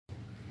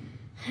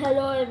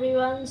Hello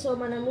everyone. So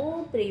మనము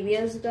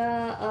ప్రీవియస్గా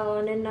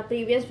నేను నా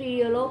ప్రీవియస్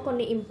వీడియోలో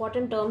కొన్ని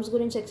ఇంపార్టెంట్ టర్మ్స్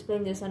గురించి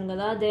ఎక్స్ప్లెయిన్ చేశాను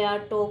కదా. They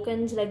are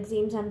tokens,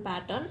 లెగ్జిమ్స్ and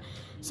pattern.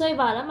 So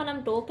ఇవాళ మనం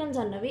టోకెన్స్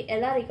అన్నవి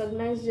ఎలా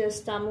రికగ్నైజ్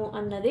చేస్తాము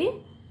అన్నది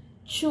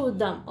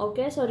చూద్దాం.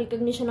 Okay, so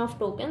recognition of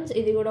tokens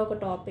ఇది కూడా ఒక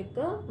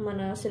టాపిక్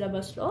మన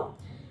సిలబస్లో.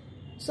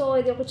 సో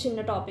ఇది ఒక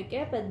చిన్న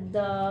టాపికే,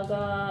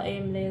 పెద్దగా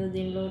ఏం లేదు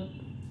దీనిలో.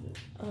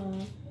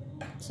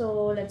 So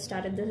let's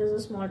start it. This is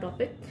a small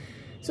topic.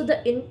 So the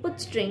input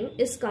string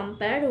is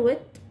compared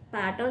with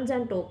patterns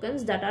and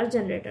tokens that are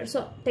generated. So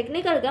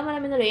technical ga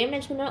మనం ఇందులో ఏం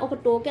నేర్చుకున్నాం, ఒక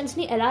టోకెన్స్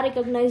ని ఎలా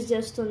రికగ్నైజ్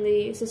చేస్తుంది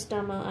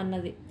సిస్టమ్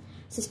అన్నది.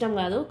 సిస్టమ్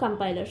కాదు,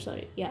 compiler,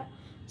 sorry, yeah.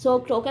 So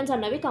tokens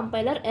అన్నవి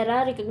కంపైలర్ ఎలా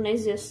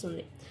రికగ్నైజ్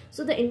చేస్తుంది.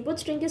 So the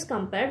input string is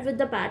compared with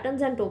the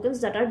patterns and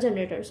tokens that are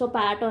generated. So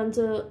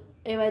patterns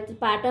ఏవైతే,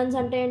 ప్యాటర్న్స్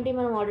అంటే ఏంటి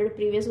మనం ఆల్రెడీ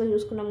ప్రీవియస్గా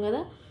చూసుకున్నాం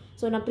కదా.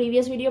 సో నా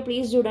ప్రీవియస్ వీడియో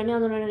ప్లీజ్ చూడండి,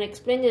 అందులో నేను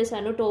ఎక్స్ప్లెయిన్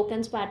చేశాను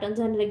టోకెన్స్, ప్యాటర్న్స్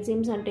అండ్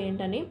లెగ్జిమ్స్ అంటే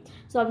ఏంటని.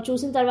 సో అవి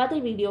చూసిన తర్వాత ఈ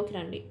వీడియోకి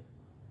రండి.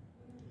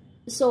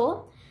 సో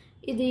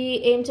ఇది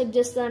ఏం చెక్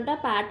చేస్తుందంట,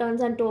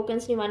 ప్యాటర్న్స్ అండ్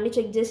టోకెన్స్ని ఇవన్నీ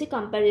చెక్ చేసి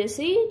కంపేర్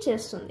చేసి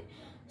చేస్తుంది.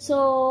 So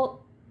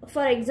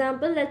for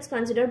example let's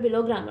consider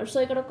below grammar.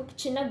 So ఇక్కడ ఒక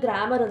చిన్న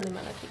గ్రామర్ ఉంది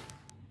మనకి.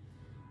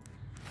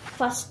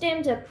 ఫస్ట్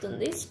ఏం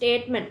చెప్తుంది,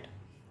 స్టేట్మెంట్.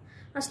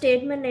 ఆ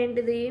స్టేట్మెంట్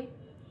ఏంటిది,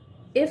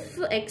 if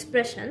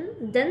expression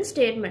then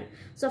statement.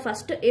 So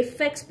first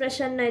if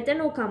expression అయితే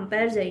నువ్వు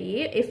కంపేర్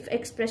చెయ్యి, ఇఫ్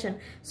ఎక్స్ప్రెషన్.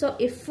 సో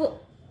ఇఫ్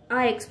ఆ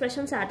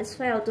ఎక్స్ప్రెషన్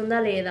సాటిస్ఫై అవుతుందా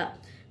లేదా.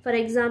 For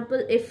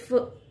example if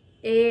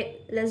A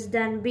less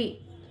than B,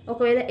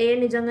 ఒకవేళ ఏ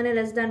నిజంగానే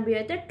లెస్ దాన్ బి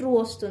అయితే ట్రూ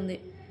వస్తుంది.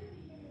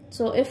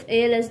 So if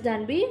A less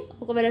than B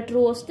ఒకవేళ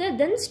ట్రూ వస్తే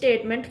దెన్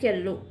స్టేట్మెంట్కి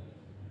వెళ్ళు.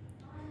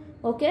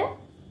 Okay,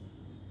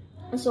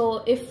 so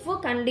if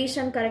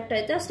condition correct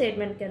అయితే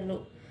స్టేట్మెంట్కి వెళ్ళు,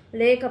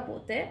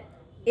 లేకపోతే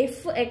if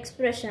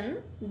expression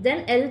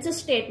then else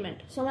statement.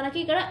 So మనకి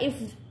ఇక్కడ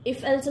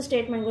ఇఫ్ ఎల్స్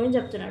స్టేట్మెంట్ గురించి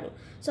చెప్తున్నాడు.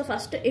 సో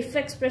ఫస్ట్ ఇఫ్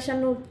ఎక్స్ప్రెషన్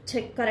నువ్వు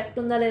చెక్ కరెక్ట్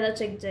ఉందా లేదా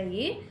చెక్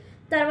చెయ్యి,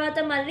 తర్వాత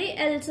మళ్ళీ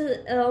ఎల్స్,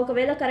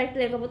 ఒకవేళ కరెక్ట్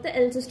లేకపోతే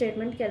ఎల్స్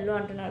స్టేట్మెంట్కి వెళ్ళు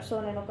అంటున్నారు. సో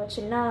నేను ఒక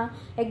చిన్న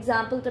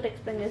ఎగ్జాంపుల్తో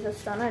ఎక్స్ప్లెయిన్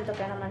చేసేస్తాను,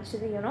 ఎంతకైనా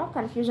మంచిది, యూనో,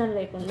 కన్ఫ్యూజన్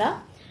లేకుండా.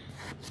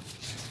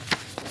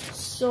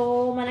 సో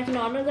మనకి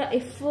నార్మల్గా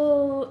ఇఫ్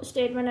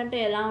స్టేట్మెంట్ అంటే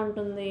ఎలా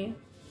ఉంటుంది,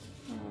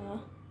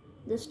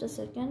 just a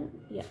second,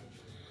 yeah.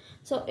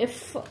 So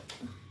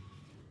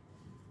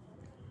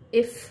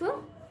if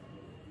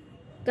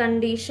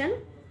condition,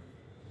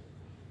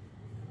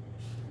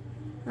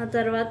 ఆ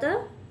తర్వాత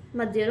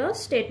మధ్యలో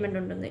స్టేట్మెంట్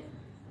ఉంటుంది.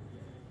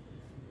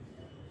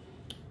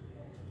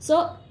 సో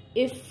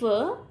ఇఫ్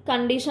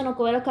కండిషన్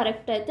ఒకవేళ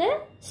కరెక్ట్ అయితే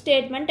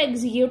స్టేట్మెంట్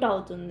ఎగ్జిక్యూట్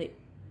అవుతుంది.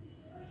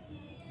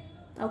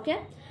 ఓకే,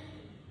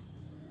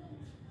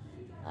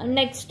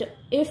 నెక్స్ట్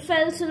ఇఫ్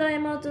ఎల్స్లో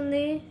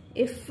ఏమవుతుంది,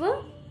 ఇఫ్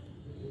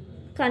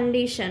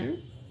కండిషన్,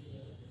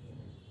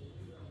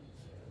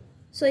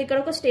 సో ఇక్కడ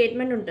ఒక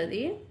స్టేట్మెంట్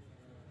ఉంటుంది.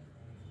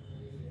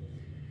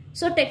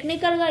 సో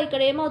టెక్నికల్గా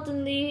ఇక్కడ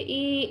ఏమవుతుంది,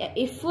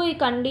 ఈ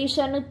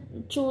కండిషన్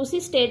చూసి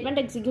స్టేట్మెంట్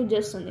ఎగ్జిక్యూట్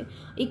చేస్తుంది.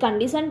 ఈ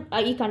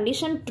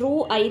కండిషన్ ట్రూ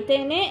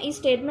అయితేనే ఈ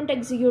స్టేట్మెంట్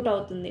ఎగ్జిక్యూట్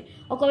అవుతుంది.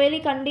 ఒకవేళ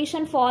ఈ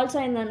కండిషన్ ఫాల్స్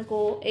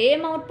అయిందనుకో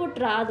ఏం అవుట్పుట్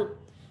రాదు.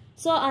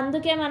 సో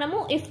అందుకే మనము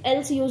ఇఫ్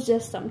ఎల్స్ యూజ్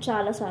చేస్తాం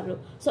చాలాసార్లు.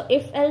 సో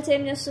ఇఫ్ ఎల్స్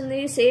ఏం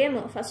చేస్తుంది, సేమ్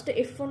ఫస్ట్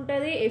ఇఫ్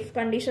ఉంటుంది, ఇఫ్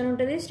కండిషన్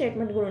ఉంటుంది,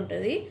 స్టేట్మెంట్ కూడా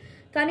ఉంటుంది,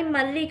 కానీ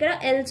మళ్ళీ ఇక్కడ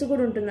ఎల్స్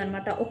కూడా ఉంటుంది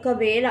అనమాట.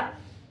 ఒకవేళ,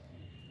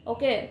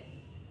 okay,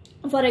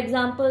 for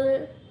example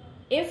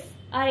if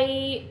I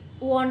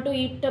want to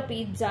eat a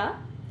pizza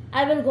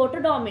I will go to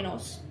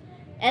dominoes,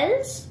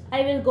 else I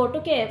will go to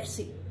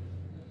KFC.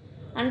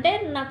 అంటే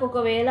నాకు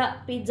ఒకవేళ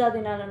పిజ్జా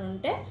తినాలని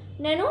ఉంటే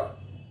నేను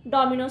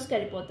డామినోస్కి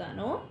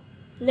వెళ్ళిపోతాను,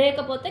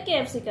 లేకపోతే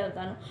కేఎఫ్సీకి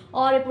వెళ్తాను.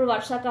 ఆర్ ఇప్పుడు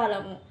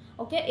వర్షాకాలము,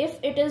 okay, if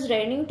it is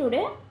raining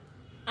today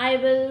I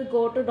will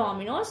go to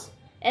dominoes,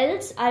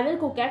 else I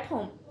will cook at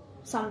home,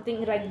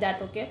 something like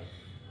that. Okay,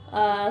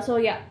 so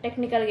yeah,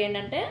 టెక్నికల్గా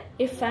ఏంటంటే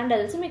ఇఫ్ అండ్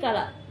ఎల్స్ మీకు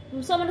అలా.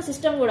 సో మన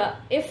సిస్టమ్ కూడా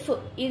ఇఫ్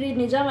ఇది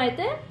నిజం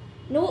అయితే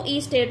నువ్వు ఈ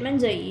స్టేట్మెంట్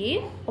చెయ్యి,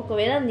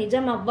 ఒకవేళ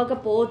నిజం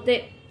అవ్వకపోతే,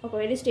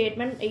 ఒకవేళ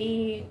స్టేట్మెంట్ ఈ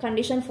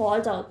కండిషన్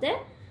ఫాల్స్ అవుతే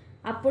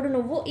అప్పుడు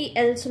నువ్వు ఈ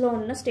ఎల్స్లో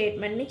ఉన్న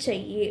స్టేట్మెంట్ని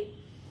చెయ్యి.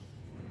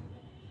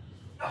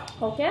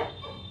 ఓకే,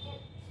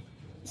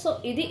 సో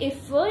ఇది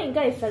ఇఫ్,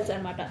 ఇంకా ఇఫ్ ఎల్స్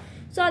అనమాట.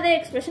 సో అదే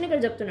ఎక్స్ప్రెషన్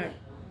ఇక్కడ చెప్తున్నాడు,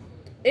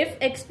 if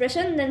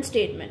expression then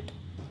statement.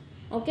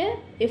 Okay,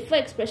 if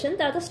expression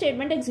తర్వాత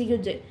స్టేట్మెంట్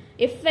ఎగ్జిక్యూట్ చేయి,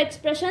 if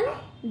expression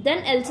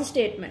then else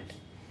statement.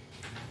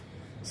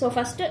 So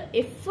first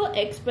if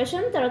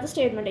expression తర్వాత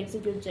స్టేట్మెంట్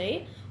ఎగ్జిక్యూట్ చేయి.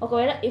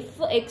 ఒకవేళ ఇఫ్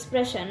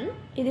ఎక్స్ప్రెషన్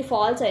ఇది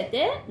ఫాల్స్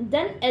అయితే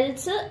దెన్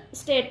ఎల్స్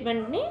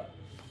స్టేట్మెంట్ని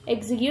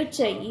ఎగ్జిక్యూట్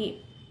చెయ్యి.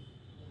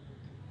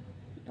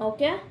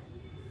 ఓకే,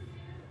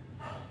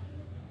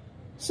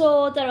 సో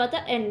తర్వాత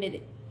ఎండ్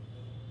ఇది.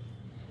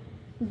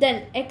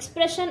 దెన్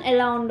ఎక్స్ప్రెషన్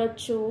ఎలా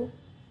ఉండొచ్చు,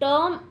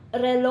 టర్మ్,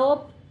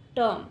 రెలోప్,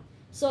 టర్మ్.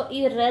 సో ఈ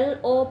రెల్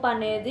ఓప్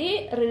అనేది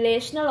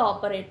రిలేషనల్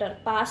ఆపరేటర్.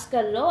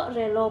 పాస్కల్లో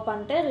రెల్ ఓప్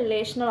అంటే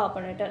రిలేషనల్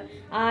ఆపరేటర్,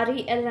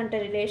 ఆర్ఈఎల్ అంటే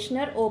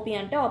రిలేషనల్, ఓపీ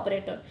అంటే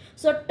operator.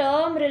 So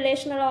term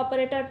relational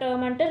operator,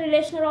 term అంటే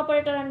రిలేషనల్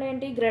ఆపరేటర్ అంటే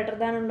ఏంటి, గ్రేటర్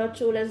దాన్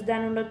ఉండొచ్చు, లెస్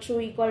దాన్ ఉండొచ్చు,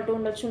 ఈక్వల్ టు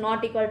ఉండొచ్చు,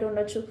 నాట్ ఈక్వల్ టు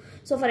ఉండొచ్చు.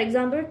 సో ఫర్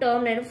ఎగ్జాంపుల్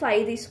టర్మ్ నేను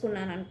 5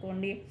 తీసుకున్నాను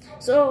అనుకోండి.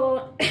 సో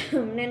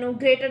నేను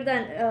గ్రేటర్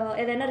దాన్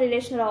ఏదైనా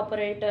relational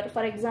operator,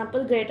 for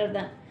example greater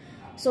than,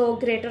 so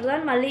greater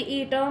than మళ్ళీ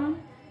ఈ టర్మ్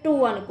 2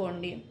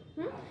 అనుకోండి.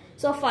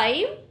 So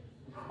 5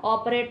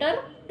 operator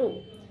 2,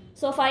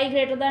 so 5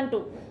 greater than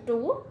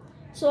 2.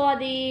 So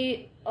అది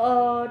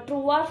true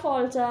or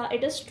ఫాల్సా,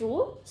 it is true.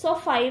 So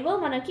 5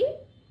 మనకి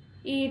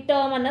ఈ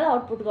టర్మ్ అన్నది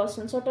అవుట్పుట్గా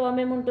వస్తుంది. సో టర్మ్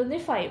ఏముంటుంది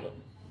 5.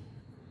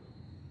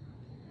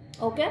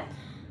 ఓకే,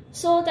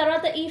 సో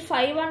తర్వాత ఈ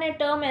 5 అనే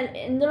టర్మ్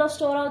ఎందులో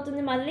స్టోర్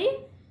అవుతుంది, మళ్ళీ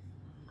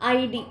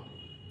ఐడి.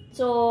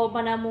 సో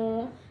మనము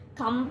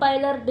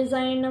కంపైలర్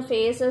డిజైన్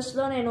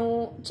ఫేసెస్లో నేను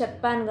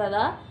చెప్పాను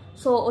కదా,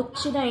 సో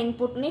వచ్చిన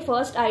ఇన్పుట్ని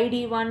ఫస్ట్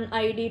ID1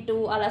 ID2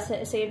 అలా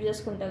సేవ్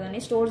చేసుకుంటుందని,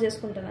 స్టోర్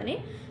చేసుకుంటుందని.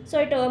 సో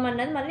ఈ టర్మ్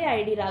అన్నది మళ్ళీ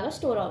ఐడి లాగా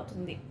స్టోర్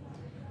అవుతుంది.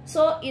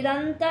 సో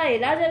ఇదంతా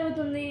ఎలా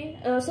జరుగుతుంది,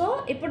 సో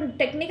ఇప్పుడు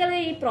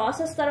టెక్నికల్గా ఈ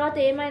ప్రాసెస్ తర్వాత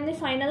ఏమైంది,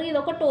 ఫైనల్గా ఇది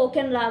ఒక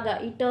టోకెన్ లాగా,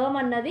 ఈ టర్మ్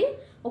అన్నది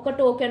ఒక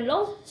టోకెన్లో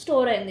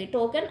స్టోర్ అయింది,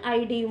 token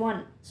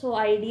ID1. So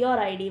ID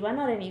are ID1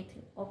 or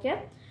anything. Okay,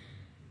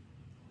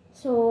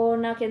 so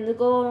నాకు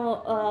ఎందుకో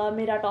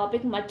మీరు ఆ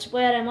టాపిక్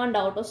మర్చిపోయారేమో అని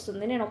డౌట్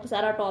వస్తుంది. నేను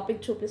ఒకసారి ఆ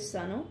టాపిక్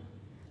చూపిస్తాను.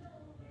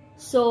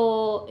 సో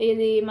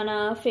ఇది మన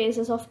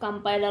ఫేసెస్ ఆఫ్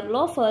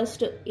కంపైలర్లో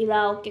ఫస్ట్ ఇలా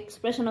ఒక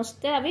ఎక్స్ప్రెషన్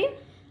వస్తే అవి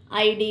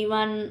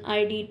ID1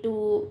 ID2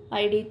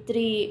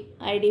 ID3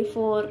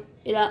 ID4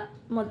 ఇలా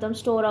మొత్తం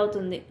స్టోర్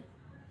అవుతుంది.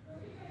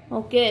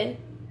 ఓకే,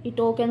 ఈ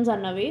టోకెన్స్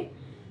అన్నవి.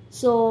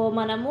 సో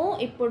మనము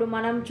ఇప్పుడు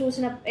మనం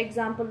చూసిన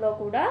ఎగ్జాంపుల్లో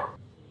కూడా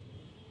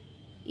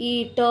ఈ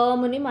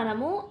టర్మ్ని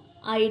మనము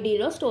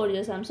ఐడిలో స్టోర్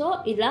చేసాం. సో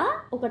ఇలా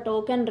ఒక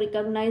టోకెన్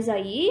రికగ్నైజ్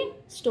అయ్యి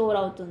స్టోర్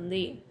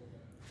అవుతుంది.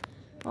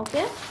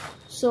 Okay,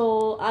 so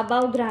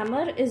above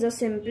grammar is a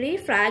simply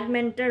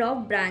fragmented of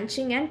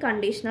branching and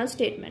conditional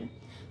statement.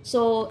 So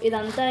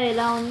ఇదంతా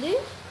ఎలా ఉంది,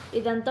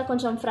 ఇదంతా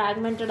కొంచెం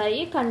ఫ్రాగ్మెంటెడ్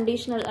అయ్యి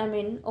కండిషనల్, ఐ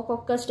మీన్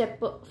ఒక్కొక్క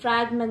స్టెప్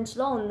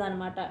ఫ్రాగ్మెంట్స్లో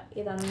ఉందన్నమాట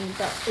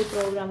ఇదంతా, ఈ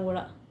ప్రోగ్రామ్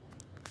కూడా.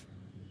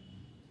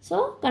 సో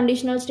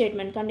కండిషనల్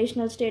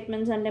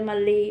స్టేట్మెంట్స్ అంటే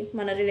మళ్ళీ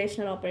మన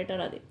రిలేషనల్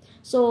ఆపరేటర్ అది.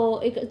 So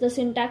the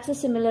syntax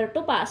is similar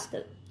to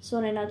pascal. So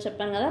నేను అది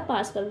చెప్పాను కదా,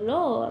 పాస్కల్లో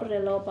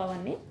రెలోప్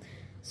అవన్నీ.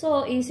 సో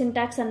ఈ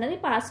సింటాక్స్ అన్నది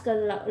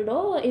పాస్కల్లో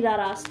ఇలా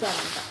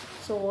రాస్తారంట.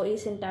 సో ఈ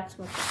సింటాక్స్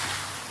మొత్తం.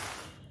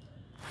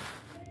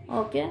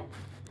 Okay,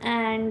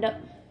 and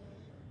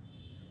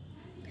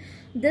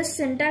this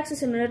syntax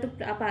is similar to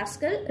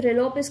pascal.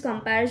 రెలోప్ is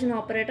comparison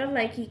operator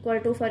like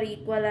equal to, for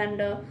equal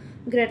and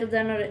greater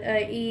than.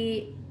 ఈ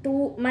 2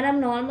 మనం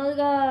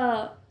నార్మల్గా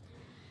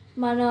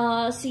మన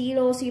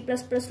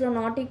C++లో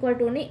నాట్ ఈక్వల్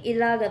టుని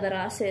ఇలా కదా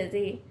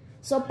రాసేది.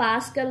 సో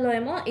పాస్కల్లో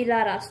ఏమో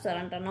ఇలా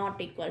రాస్తారంట, not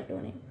equal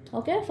టుని.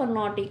 Okay, for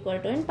not equal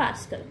to in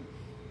pascal.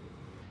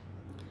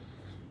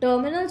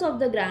 Terminals of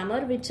the grammar,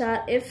 which are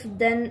if,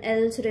 then,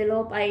 else,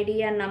 relope, ID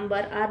and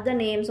number, are the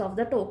names of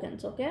the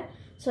tokens. Okay,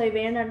 so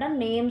ivi entanta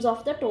names of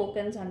the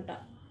tokens anta.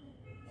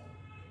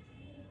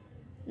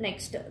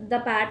 Next, the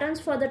patterns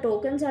for the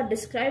tokens are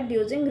described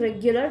using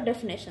regular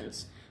definitions.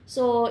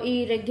 So ee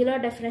regular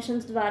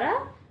definitions ద్వారా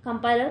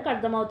కంపైలర్కి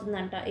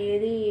అర్థమవుతుందంట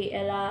ఏది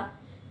ఎలా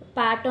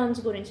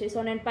patterns గురించి. So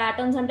నేను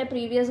patterns అంటే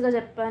ప్రీవియస్గా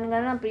చెప్పాను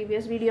కదా, నా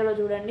ప్రీవియస్ వీడియోలో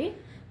చూడండి.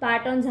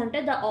 ప్యాటర్న్స్ అంటే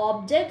the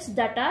objects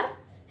that are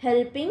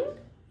helping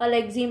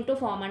లెగ్జిమ్ to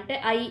form. అంటే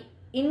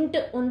ఇంట్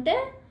ఉంటే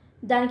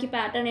దానికి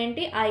ప్యాటర్న్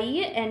ఏంటి,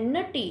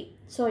 INT.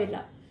 సో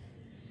ఇలా,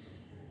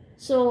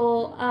 సో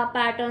ఆ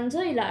ప్యాటర్న్స్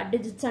ఇలా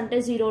డిజిట్స్ అంటే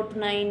 0 to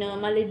 9,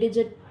 మళ్ళీ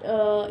డిజిట్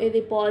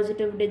ఇది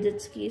పాజిటివ్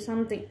డిజిట్స్కి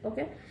సంథింగ్.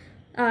 ఓకే,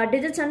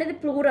 డిజిట్స్ అనేది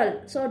plural,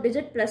 so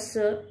digit plus,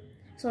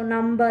 so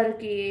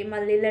నంబర్కి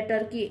మళ్ళీ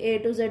లెటర్కి A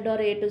to Z or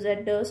A to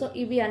Z. So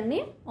ఇవి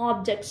అన్నీ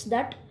objects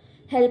that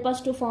help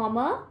us to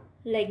form a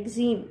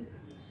లెగ్జిమ్.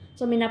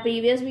 So మీరు నా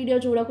ప్రీవియస్ వీడియో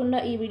చూడకుండా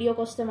ఈ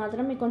వీడియోకి వస్తే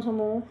మాత్రం మీకు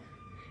కొంచెము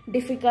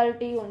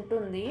డిఫికల్టీ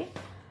ఉంటుంది.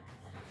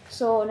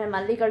 సో నేను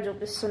మళ్ళీ ఇక్కడ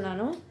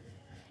చూపిస్తున్నాను.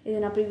 ఇది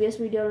నా ప్రీవియస్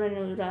వీడియోలో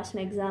నేను రాసిన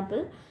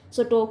example.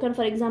 So token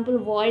for example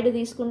void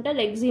తీసుకుంటే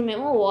లెగ్జిమ్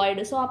ఏమో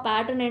వాయిడ్. సో ఆ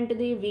ప్యాటర్న్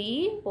ఏంటిది,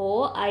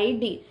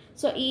 VOID.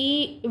 సో ఈ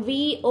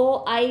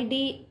VOID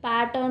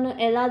ప్యాటర్న్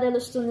ఎలా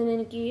తెలుస్తుంది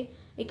దీనికి,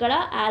 ఇక్కడ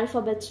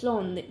ఆల్ఫాబెట్స్లో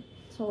ఉంది.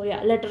 సో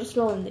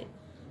లెటర్స్లో ఉంది.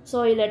 సో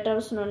ఈ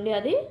లెటర్స్ నుండి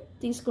అది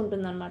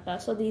తీసుకుంటుంది అనమాట.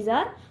 So these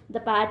are the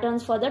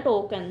patterns for the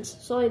tokens.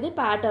 So ఇది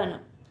ప్యాటర్న్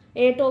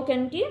ఏ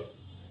టోకెన్కి,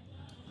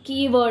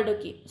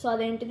 కీవర్డ్కి. సో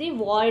అదేంటిది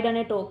వాయిడ్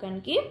అనే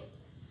టోకెన్కి.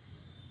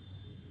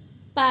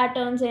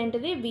 ప్యాటర్న్స్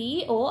ఏంటిది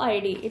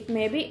VOID. It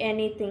may be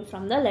anything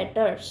from the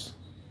letters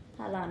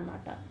అలా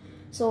అనమాట.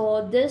 So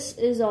this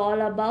is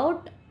all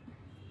about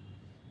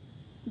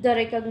the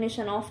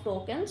recognition of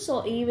tokens. So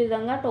ఈ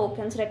విధంగా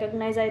tokens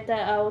recognise అయితే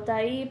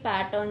అవుతాయి,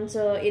 ప్యాటర్న్స్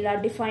ఇలా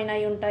డిఫైన్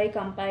అయి ఉంటాయి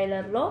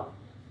కంపైలర్లో.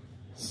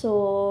 So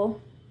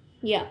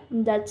yeah,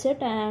 that's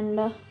it and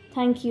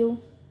thank you.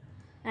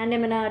 And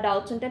ఏమైనా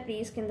డౌట్స్ ఉంటే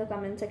ప్లీజ్ కింద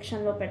కమెంట్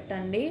సెక్షన్లో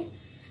పెట్టండి.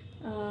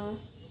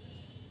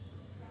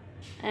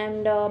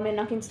 అండ్ మీరు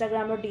నాకు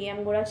ఇన్స్టాగ్రామ్లో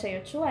డిఎం కూడా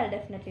చేయొచ్చు. I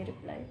definitely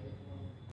reply.